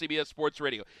live on CBS Sports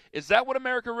Radio. Is that what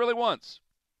America really wants?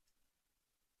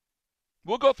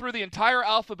 We'll go through the entire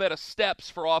alphabet of steps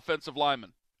for offensive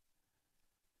linemen.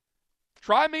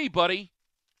 Try me, buddy.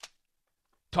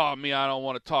 Tell me I don't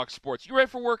want to talk sports. You ready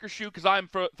for work or shoot? Because I'm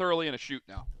thoroughly in a shoot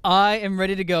now. I am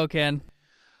ready to go, Ken.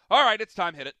 All right, it's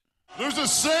time. Hit it. There's a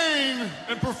saying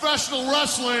in professional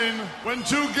wrestling when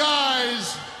 2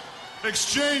 guys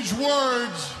exchange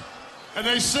words and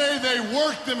they say they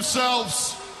work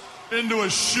themselves into a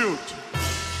shoot.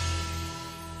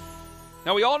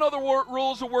 Now, we all know the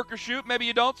rules of work or shoot. Maybe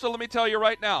you don't, so let me tell you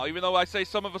right now. Even though I say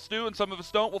some of us do and some of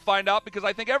us don't, we'll find out because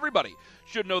I think everybody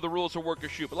should know the rules of work or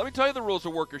shoot. But let me tell you the rules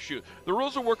of work or shoot. The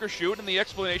rules of work or shoot and the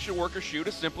explanation of work or shoot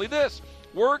is simply this.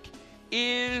 Work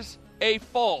is a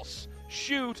false.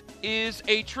 Shoot is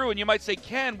a true. And you might say,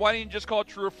 Ken, why didn't you just call it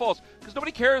true or false? Because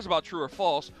nobody cares about true or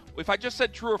false. If I just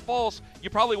said true or false, you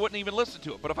probably wouldn't even listen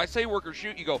to it. But if I say work or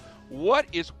shoot, you go, what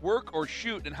is work or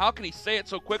shoot? And how can he say it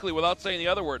so quickly without saying the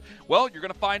other word? Well, you're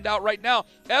going to find out right now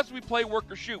as we play work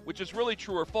or shoot, which is really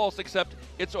true or false, except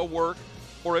it's a work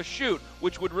or a shoot,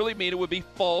 which would really mean it would be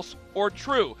false or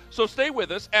true. So stay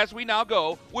with us as we now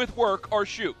go with work or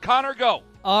shoot. Connor, go.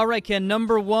 All right, Ken.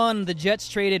 Number 1, the Jets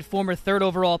traded former 3rd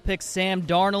overall pick Sam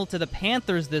Darnold to the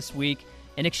Panthers this week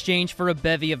in exchange for a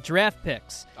bevy of draft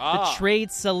picks. The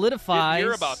trade solidifies... Didn't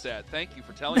hear about that. Thank you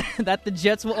for telling me. ...that the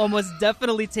Jets will almost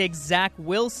definitely take Zach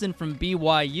Wilson from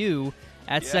BYU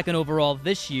at 2nd overall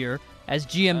this year. As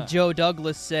GM Joe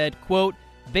Douglas said, quote,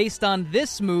 based on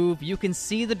this move, you can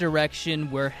see the direction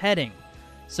we're heading.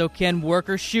 So can work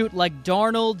or shoot like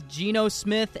Darnold, Geno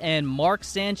Smith, and Mark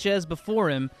Sanchez before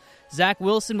him. Zach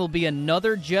Wilson will be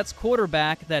another Jets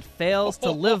quarterback that fails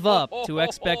to live up to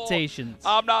expectations.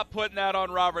 I'm not putting that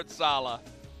on Robert Saleh.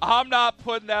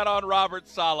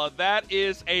 That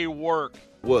is a work.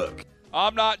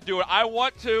 I'm not doing it. I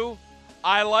want to.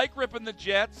 I like ripping the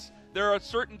Jets. There are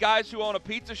certain guys who own a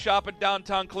pizza shop in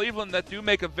downtown Cleveland that do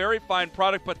make a very fine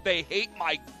product, but they hate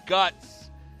my guts.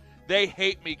 They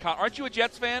hate me. Aren't you a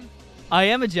Jets fan? I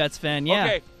am a Jets fan, yeah.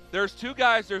 Okay, there's 2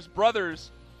 guys, there's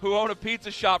brothers who own a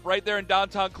pizza shop right there in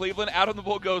downtown Cleveland. Adam the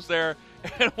Bull goes there,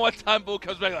 and one time Bull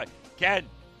comes back like, Ken,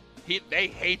 they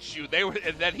hate you.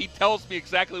 And then he tells me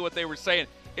exactly what they were saying.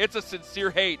 It's a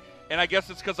sincere hate, and I guess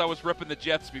it's because I was ripping the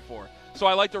Jets before. So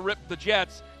I like to rip the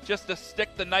Jets just to stick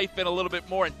the knife in a little bit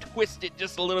more and twist it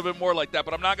just a little bit more like that,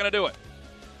 but I'm not going to do it.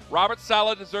 Robert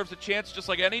Saleh deserves a chance just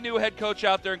like any new head coach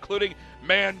out there, including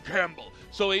Man Campbell.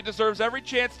 So he deserves every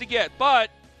chance to get. But,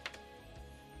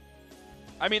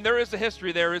 I mean, there is a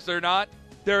history there, is there not?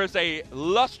 There is a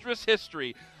lustrous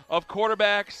history of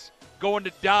quarterbacks going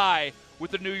to die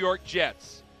with the New York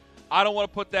Jets. I don't want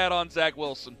to put that on Zach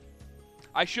Wilson.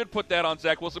 I should put that on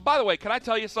Zach Wilson. By the way, can I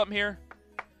tell you something here?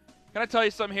 That's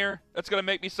going to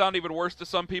make me sound even worse to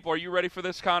some people. Are you ready for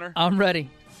this, Connor? I'm ready.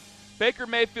 Baker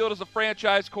Mayfield is a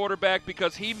franchise quarterback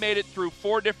because he made it through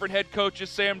 4 different head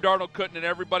coaches. Sam Darnold couldn't, and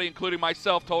everybody, including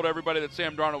myself, told everybody that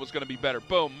Sam Darnold was going to be better.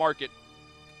 Boom, mark it.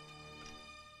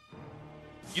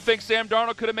 You think Sam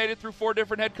Darnold could have made it through 4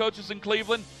 different head coaches in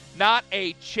Cleveland? Not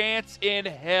a chance in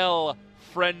hell,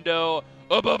 friendo.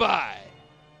 Bye-bye.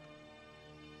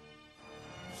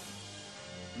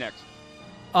 Next.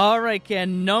 All right,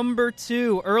 Ken. Number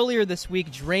 2. Earlier this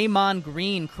week, Draymond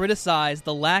Green criticized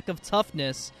the lack of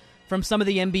toughness from some of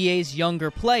the NBA's younger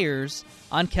players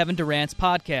on Kevin Durant's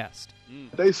podcast.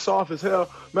 They soft as hell.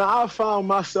 Man, I found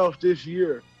myself this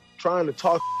year trying to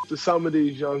talk to some of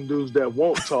these young dudes that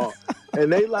won't talk.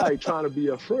 And they like trying to be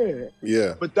a friend.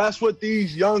 Yeah. But that's what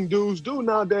these young dudes do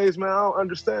nowadays, man. I don't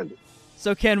understand it.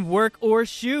 So can work or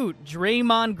shoot.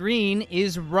 Draymond Green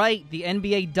is right. The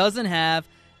NBA doesn't have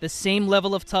the same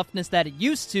level of toughness that it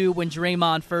used to when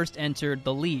Draymond first entered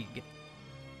the league.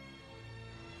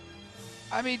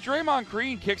 I mean, Draymond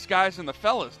Green kicks guys in the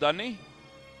fellas, doesn't he?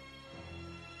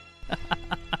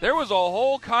 There was a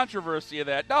whole controversy of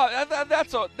that.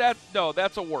 No,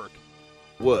 that's a work.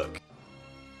 Work.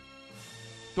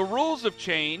 The rules have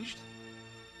changed.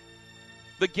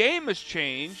 The game has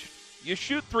changed. You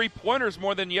shoot 3-pointers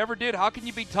more than you ever did. How can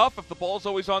you be tough if the ball's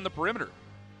always on the perimeter?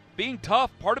 Being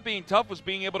tough, part of being tough was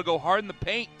being able to go hard in the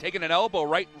paint, taking an elbow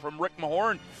right from Rick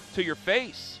Mahorn to your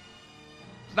face.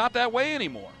 It's not that way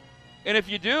anymore. And if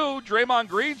you do, Draymond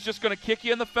Green's just going to kick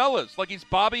you in the fellas like he's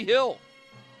Bobby Hill.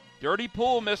 Dirty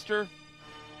pool, mister.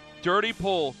 Dirty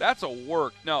pool. That's a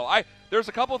work. No, there's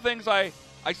a couple things I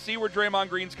see where Draymond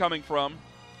Green's coming from.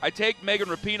 I take Megan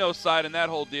Rapinoe's side in that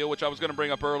whole deal, which I was going to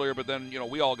bring up earlier, but then,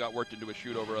 we all got worked into a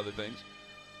shoot over other things.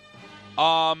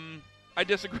 I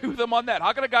disagree with him on that.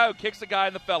 How can a guy who kicks a guy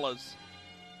in the fellas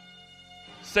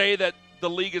say that the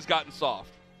league has gotten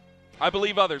soft? I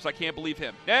believe others. I can't believe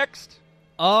him. Next.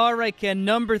 All right, Ken.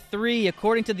 Number 3.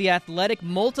 According to The Athletic,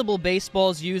 multiple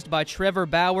baseballs used by Trevor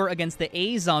Bauer against the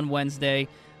A's on Wednesday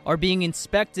are being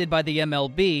inspected by the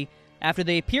MLB after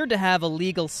they appeared to have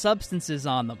illegal substances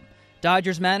on them.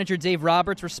 Dodgers manager Dave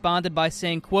Roberts responded by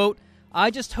saying, quote, I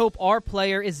just hope our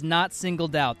player is not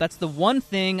singled out. That's the one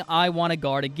thing I want to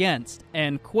guard against,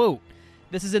 end quote.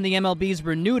 This is in the MLB's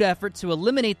renewed effort to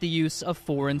eliminate the use of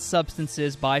foreign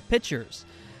substances by pitchers.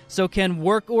 So can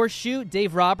work or shoot?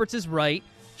 Dave Roberts is right.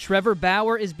 Trevor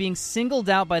Bauer is being singled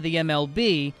out by the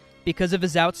MLB because of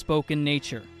his outspoken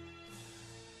nature.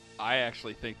 I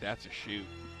actually think that's a shoot.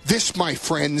 This, my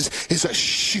friends, is a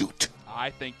shoot. I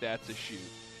think that's a shoot.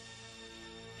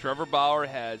 Trevor Bauer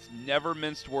has never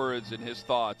minced words in his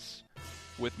thoughts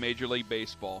with Major League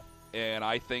Baseball. And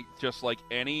I think just like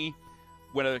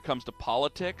when it comes to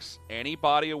politics, any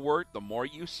body of work, the more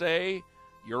you say,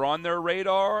 you're on their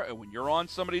radar. And when you're on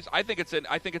somebody's, I think it's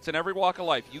in every walk of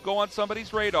life. You go on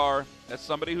somebody's radar as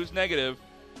somebody who's negative,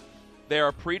 they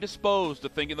are predisposed to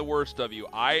thinking the worst of you.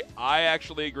 I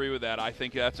actually agree with that. I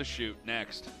think that's a shoot.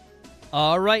 Next.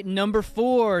 All right, number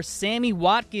 4, Sammy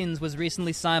Watkins was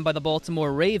recently signed by the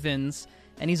Baltimore Ravens,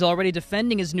 and he's already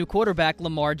defending his new quarterback,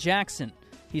 Lamar Jackson.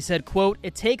 He said, quote,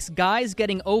 "It takes guys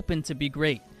getting open to be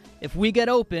great. If we get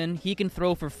open, he can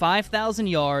throw for 5,000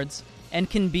 yards and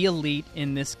can be elite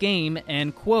in this game,"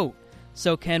 end quote.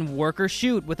 So can work or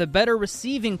shoot. With a better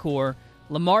receiving core,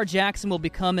 Lamar Jackson will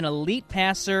become an elite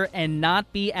passer and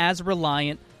not be as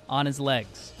reliant on his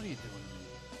legs. What are you doing?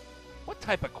 What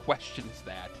type of question is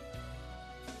that?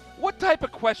 What type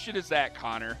of question is that,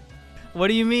 Connor? What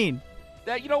do you mean?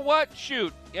 That, you know what?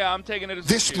 Shoot. Yeah, I'm taking it as a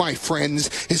This, shoot. my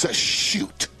friends, is a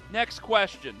shoot. Next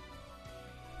question.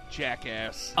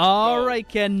 Jackass. All right,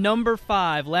 Ken, number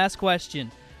 5, last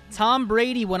question. Tom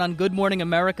Brady went on Good Morning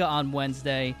America on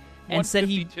Wednesday and said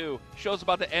he... 152. Show's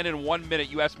about to end in 1 minute.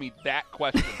 You asked me that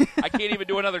question. I can't even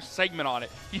do another segment on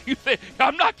it. You think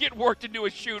I'm not getting worked into a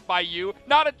shoot by you?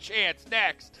 Not a chance.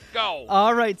 Next. Go.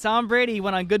 All right, Tom Brady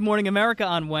went on Good Morning America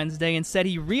on Wednesday and said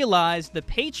he realized the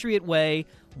Patriot way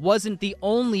wasn't the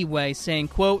only way, saying,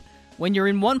 quote, "When you're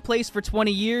in one place for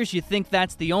 20 years, you think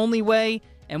that's the only way,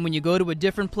 and when you go to a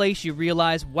different place, you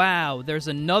realize, wow, there's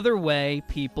another way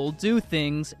people do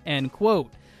things," end quote.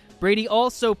 Brady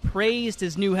also praised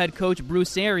his new head coach,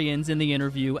 Bruce Arians, in the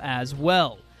interview as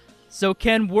well. So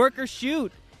can work or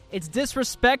shoot? It's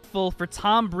disrespectful for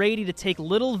Tom Brady to take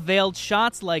little veiled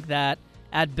shots like that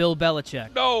at Bill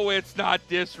Belichick. No, it's not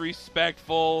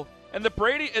disrespectful. And the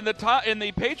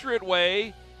Patriot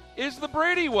way is the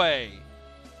Brady way.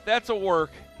 That's a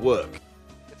work. Work.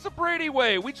 It's the Brady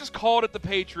way. We just called it the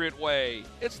Patriot way.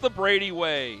 It's the Brady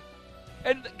way.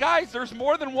 And guys, there's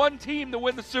more than one team to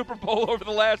win the Super Bowl over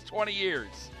the last 20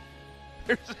 years.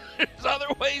 There's other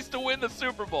ways to win the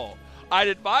Super Bowl. I'd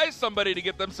advise somebody to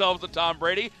get themselves a Tom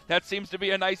Brady. That seems to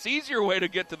be a nice, easier way to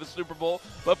get to the Super Bowl.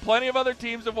 But plenty of other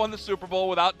teams have won the Super Bowl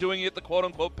without doing it the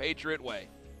quote-unquote Patriot way.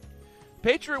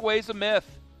 Patriot way's a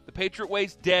myth. The Patriot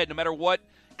way's dead, no matter what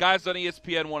guys on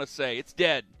ESPN want to say. It's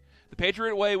dead. The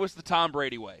Patriot way was the Tom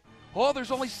Brady way. Oh,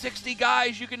 there's only 60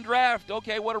 guys you can draft.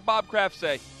 Okay, what did Bob Kraft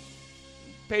say?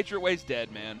 Patriot way's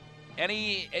dead, man.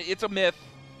 It's a myth.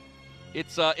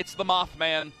 It's the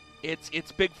Mothman. It's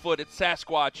Bigfoot. It's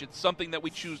Sasquatch. It's something that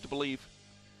we choose to believe.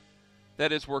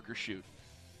 That is work or shoot.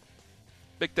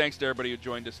 Big thanks to everybody who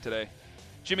joined us today.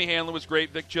 Jimmy Hanlon was great.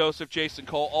 Vic Joseph, Jason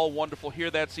Cole, all wonderful.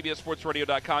 Hear that,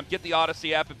 CBSSportsRadio.com. Get the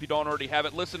Odyssey app if you don't already have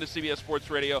it. Listen to CBS Sports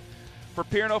Radio. For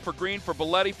Pierno, for Green, for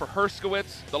Belletti, for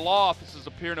Herskowitz, the law offices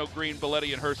of Pierno, Green,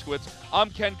 Belletti, and Herskowitz. I'm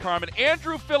Ken Carman.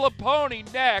 Andrew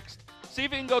Filipponi next. See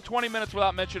if you can go 20 minutes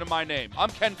without mentioning my name. I'm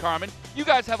Ken Carman. You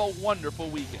guys have a wonderful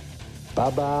weekend.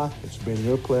 Bye-bye. It's been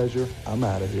your pleasure. I'm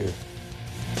out of here.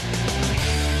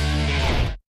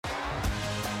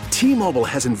 T-Mobile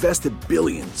has invested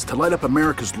billions to light up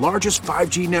America's largest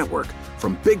 5G network,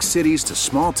 from big cities to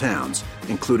small towns,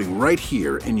 including right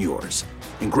here in yours.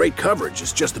 And great coverage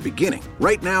is just the beginning.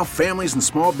 Right now, families and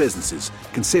small businesses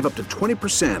can save up to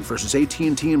 20% versus AT&T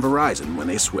and Verizon when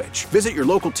they switch. Visit your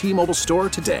local T-Mobile store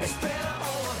today.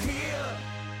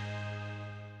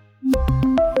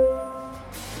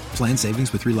 Plan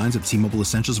savings with 3 lines of T-Mobile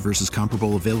Essentials versus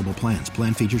comparable available plans.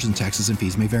 Plan features and taxes and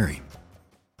fees may vary.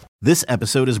 This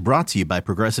episode is brought to you by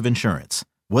Progressive Insurance.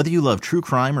 Whether you love true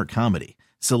crime or comedy,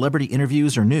 celebrity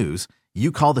interviews or news,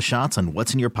 you call the shots on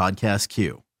what's in your podcast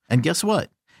queue. And guess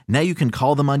what? Now you can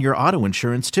call them on your auto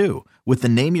insurance too with the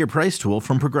Name Your Price tool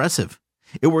from Progressive.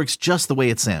 It works just the way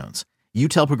it sounds. You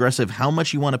tell Progressive how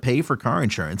much you want to pay for car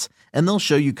insurance, and they'll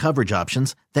show you coverage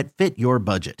options that fit your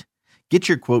budget. Get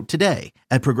your quote today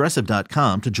at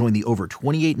Progressive.com to join the over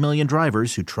 28 million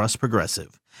drivers who trust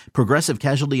Progressive. Progressive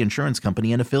Casualty Insurance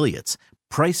Company and Affiliates.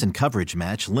 Price and coverage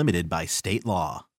match limited by state law.